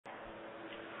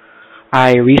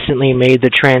I recently made the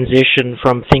transition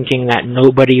from thinking that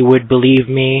nobody would believe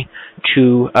me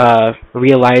to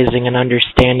realizing and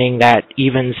understanding that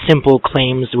even simple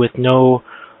claims with no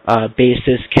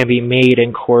basis can be made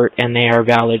in court, and they are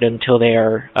valid until they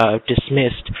are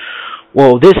dismissed.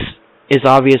 Well, this is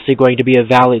obviously going to be a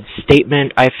valid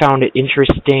statement. I found it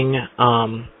interesting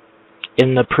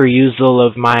in the perusal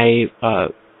of my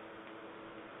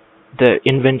the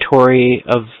inventory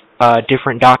of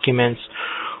different documents.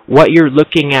 What you're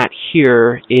looking at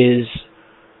here is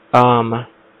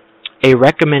a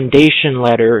recommendation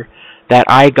letter that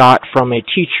I got from a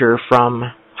teacher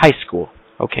from high school.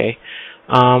 Okay.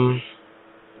 The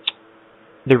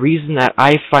reason that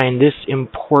I find this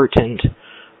important,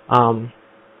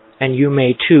 and you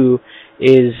may too,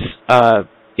 is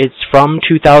it's from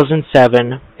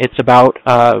 2007. It's about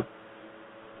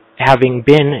having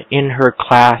been in her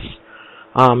class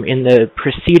in the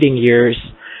preceding years,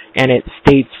 and it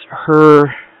states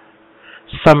her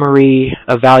summary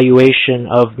evaluation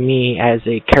of me as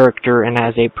a character and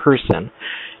as a person.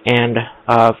 And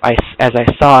as I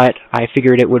saw it, I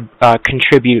figured it would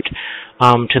contribute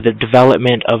to the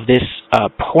development of this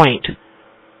point.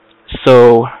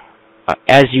 So,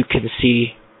 as you can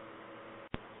see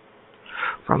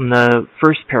from the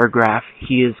first paragraph,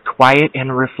 he is quiet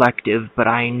and reflective, but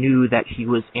I knew that he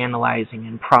was analyzing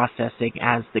and processing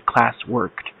as the class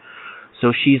worked.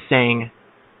 So she's saying,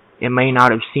 it may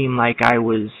not have seemed like I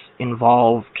was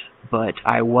involved, but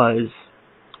I was.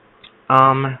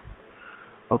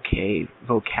 Okay,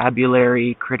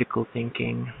 vocabulary, critical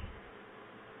thinking.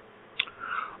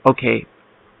 Okay,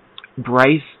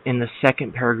 Bryce, in the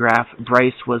second paragraph,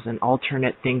 Bryce was an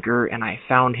alternate thinker, and I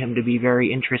found him to be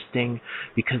very interesting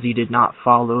because he did not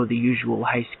follow the usual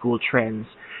high school trends.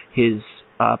 His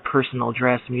personal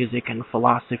dress, music, and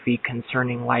philosophy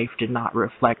concerning life did not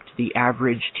reflect the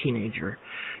average teenager.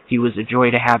 He was a joy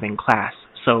to have in class.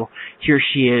 So here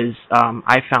she is.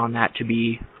 I found that to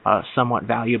be somewhat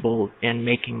valuable in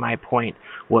making my point.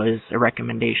 Was a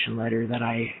recommendation letter that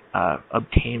I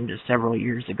obtained several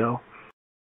years ago.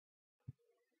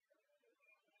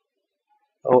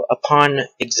 So, upon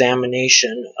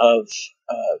examination of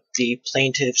the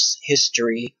plaintiff's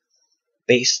history,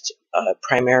 based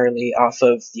primarily off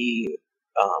of the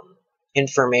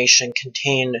information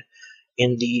contained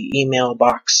in the email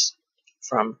box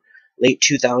from late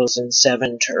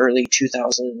 2007 to early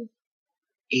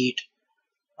 2008,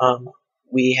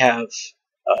 we have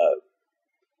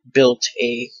built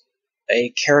a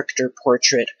character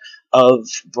portrait of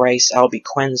Bryce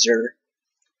Albiquenzer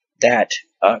that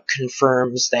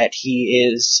confirms that he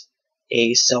is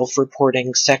a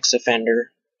self-reporting sex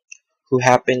offender who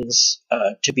happens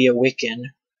to be a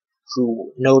Wiccan,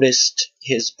 who noticed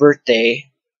his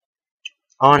birthday,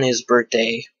 on his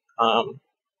birthday,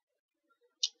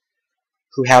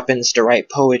 who happens to write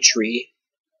poetry,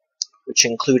 which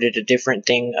included a different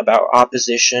thing about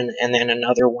opposition, and then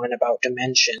another one about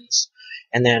dimensions,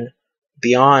 and then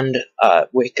beyond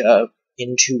Wicca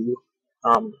into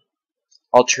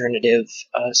alternative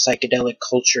psychedelic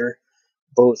culture,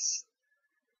 both,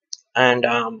 and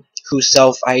who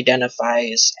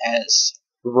self-identifies as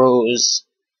Rose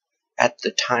at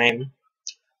the time,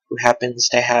 who happens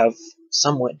to have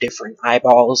somewhat different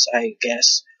eyeballs, I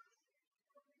guess,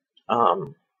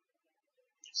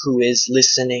 who is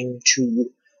listening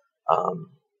to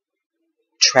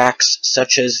tracks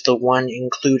such as the one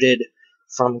included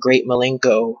from Great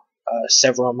Milenko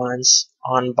several months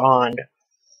on bond,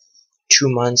 2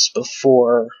 months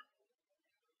before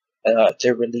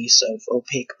the release of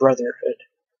Opaque Brotherhood.